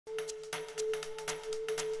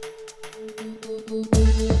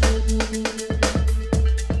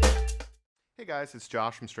guys, it's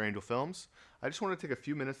Josh from Strangel Films. I just want to take a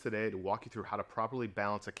few minutes today to walk you through how to properly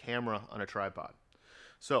balance a camera on a tripod.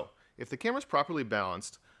 So, if the camera's properly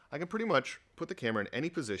balanced, I can pretty much put the camera in any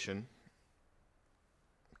position,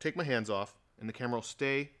 take my hands off, and the camera will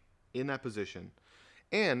stay in that position.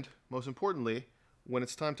 And, most importantly, when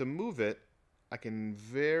it's time to move it, I can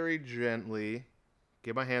very gently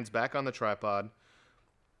get my hands back on the tripod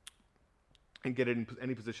and get it in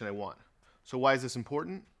any position I want. So why is this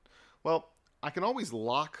important? Well, I can always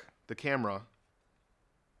lock the camera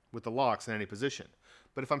with the locks in any position.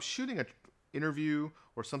 But if I'm shooting an interview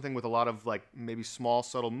or something with a lot of maybe small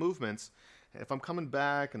subtle movements, if I'm coming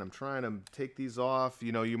back and I'm trying to take these off,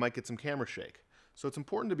 you might get some camera shake. So it's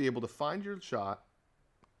important to be able to find your shot,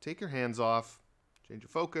 take your hands off, change your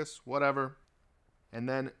focus, whatever, and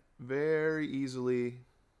then very easily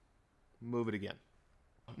move it again.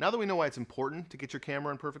 Now that we know why it's important to get your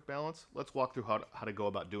camera in perfect balance, let's walk through how to go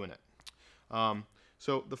about doing it.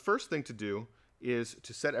 So the first thing to do is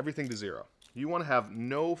to set everything to 0. You want to have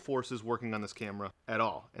no forces working on this camera at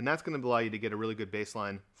all. And that's going to allow you to get a really good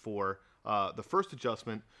baseline for the first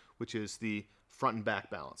adjustment, which is the front and back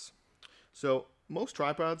balance. So most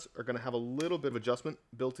tripods are going to have a little bit of adjustment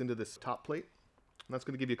built into this top plate. And that's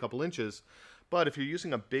going to give you a couple inches. But if you're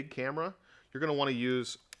using a big camera, you're going to want to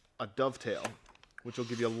use a dovetail, which will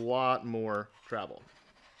give you a lot more travel.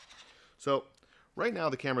 So right now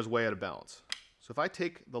the camera's way out of balance. So if I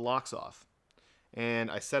take the locks off and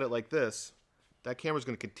I set it like this, that camera's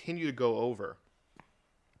going to continue to go over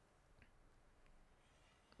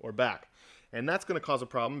or back. And that's going to cause a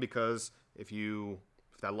problem because if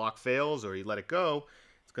that lock fails or you let it go,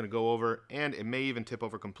 it's going to go over and it may even tip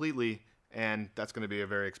over completely, and that's going to be a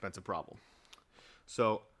very expensive problem.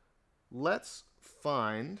 So let's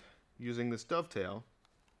find, using this dovetail,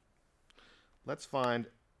 let's find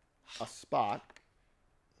a spot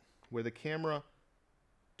where the camera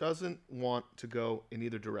doesn't want to go in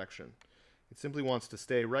either direction. It simply wants to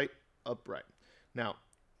stay right upright. Now,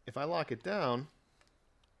 if I lock it down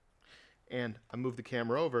and I move the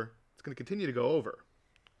camera over, it's going to continue to go over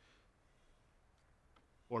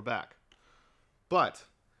or back. But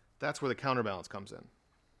that's where the counterbalance comes in.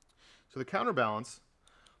 So the counterbalance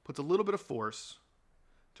puts a little bit of force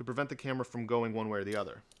to prevent the camera from going one way or the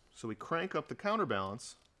other. So we crank up the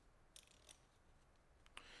counterbalance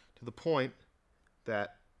to the point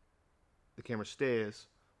that the camera stays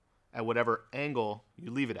at whatever angle you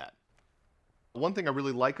leave it at. One thing I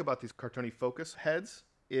really like about these Cartoni focus heads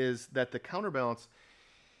is that the counterbalance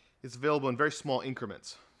is available in very small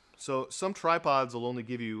increments. So some tripods will only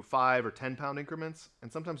give you 5 or 10 pound increments,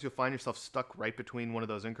 and sometimes you'll find yourself stuck right between one of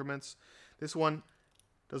those increments. This one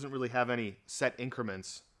doesn't really have any set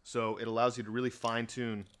increments, so it allows you to really fine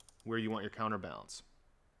tune where you want your counterbalance.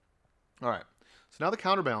 All right, so now the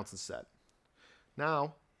counterbalance is set.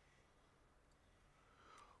 Now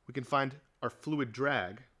we can find our fluid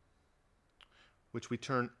drag, which we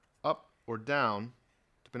turn up or down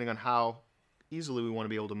depending on how easily we want to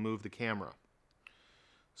be able to move the camera.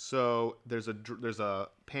 So there's a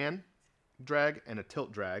pan drag and a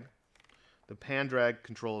tilt drag. The pan drag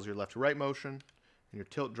controls your left to right motion, and your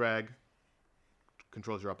tilt drag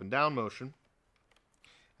controls your up and down motion.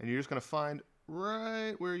 And you're just going to find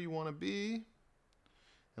right where you want to be.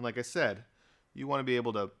 And like I said, you want to be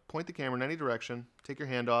able to point the camera in any direction, take your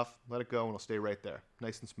hand off, let it go, and it'll stay right there,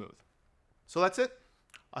 nice and smooth. So that's it.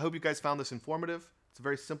 I hope you guys found this informative. It's a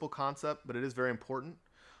very simple concept, but it is very important.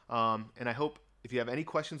 And I hope if you have any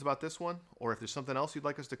questions about this one, or if there's something else you'd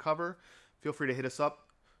like us to cover, feel free to hit us up,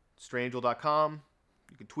 strangel.com.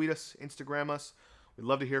 You can tweet us, Instagram us. We'd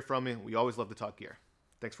love to hear from you. We always love to talk gear.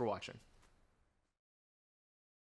 Thanks for watching.